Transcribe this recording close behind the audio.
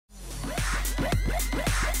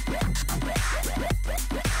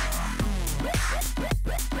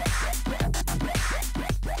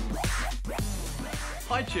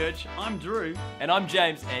Hi Church, I'm Drew. And I'm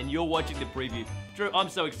James, and you're watching the preview. Drew, I'm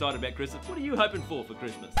so excited about Christmas. What are you hoping for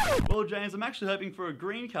Christmas? Well James, I'm actually hoping for a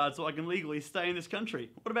green card so I can legally stay in this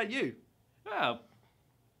country. What about you? Oh,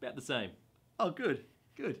 about the same. Oh good,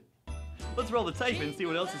 good. Let's roll the tape and see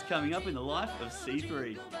what else is coming up in the life of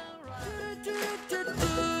C3.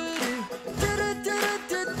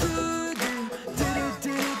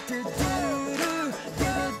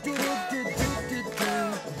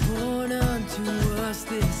 Born unto us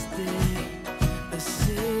this day, a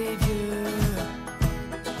Savior,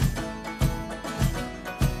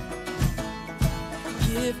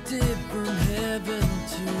 gifted from heaven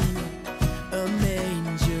to a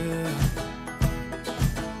manger.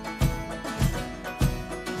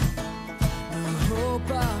 The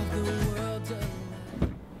hope of the world's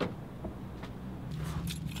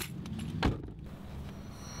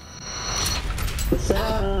What's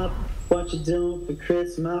up? What you doing for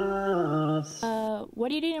Christmas?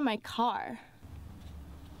 What are you doing in my car?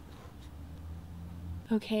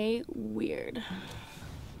 Okay, weird.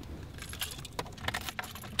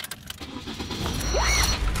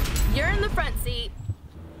 You're in the front seat.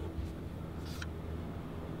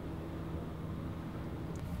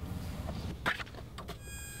 Ugly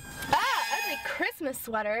Christmas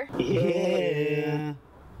sweater. Yeah.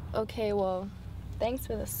 Okay, well, thanks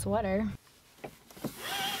for the sweater.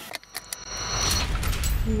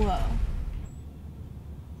 Whoa.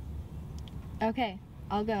 Okay,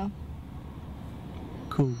 I'll go.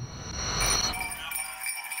 Cool.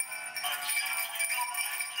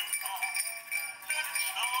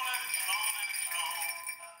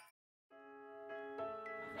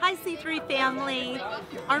 Hi C3 family!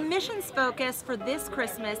 Our missions focus for this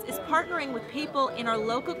Christmas is partnering with people in our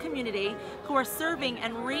local community who are serving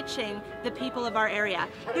and reaching the people of our area.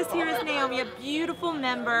 This here is Naomi, a beautiful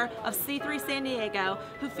member of C3 San Diego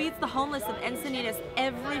who feeds the homeless of Encinitas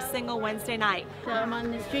every single Wednesday night. So I'm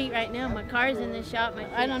on the street right now. My car's in the shop.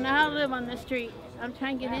 I don't know how to live on the street. I'm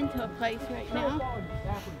trying to get into a place right now.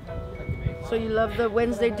 So you love the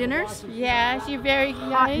Wednesday dinners? Yeah, she's very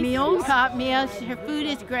Hot nice. meals? Hot meals. Her food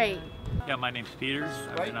is great. Yeah, my name's Peter.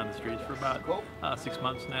 I've been on the streets for about 6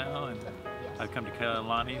 months now, and I come to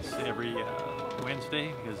Kailani's every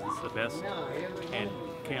Wednesday because it's the best, and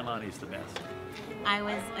Kailani's the best. I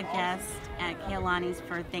was a guest at Kailani's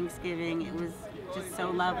for Thanksgiving. It was just so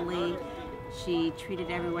lovely. She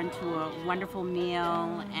treated everyone to a wonderful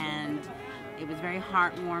meal, and it was very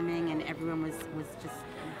heartwarming, and everyone was just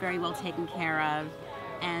very well taken care of.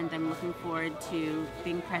 And I'm looking forward to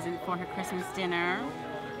being present for her Christmas dinner,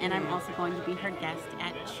 and I'm also going to be her guest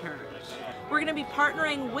at church. We're going to be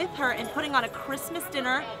partnering with her and putting on a Christmas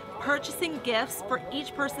dinner, purchasing gifts for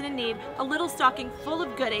each person in need, a little stocking full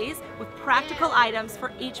of goodies with practical items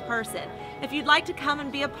for each person. If you'd like to come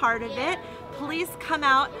and be a part of it, please come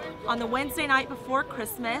out on the Wednesday night before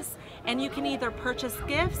Christmas, and you can either purchase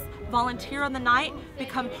gifts, volunteer on the night,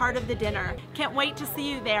 become part of the dinner. Can't wait to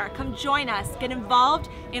see you there. Come join us, get involved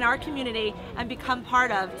in our community, and become part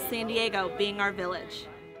of San Diego being our village.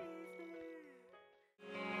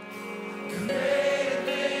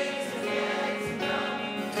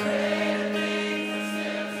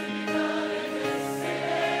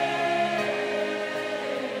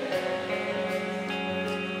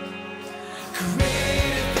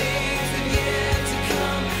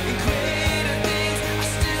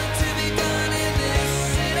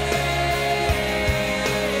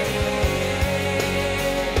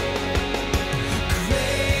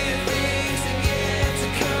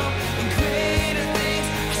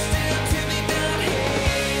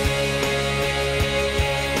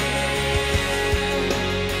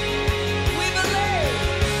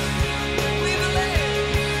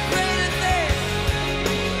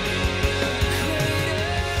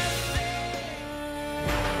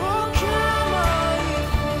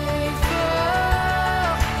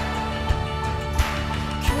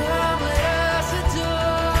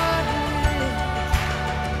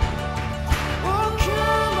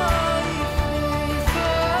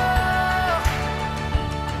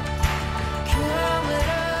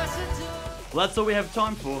 Well, that's all we have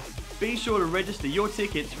time for. Be sure to register your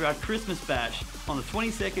tickets for our Christmas bash on the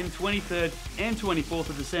 22nd, 23rd and 24th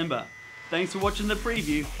of December. Thanks for watching the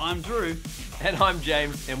preview. I'm Drew. And I'm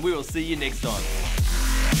James, and we will see you next time.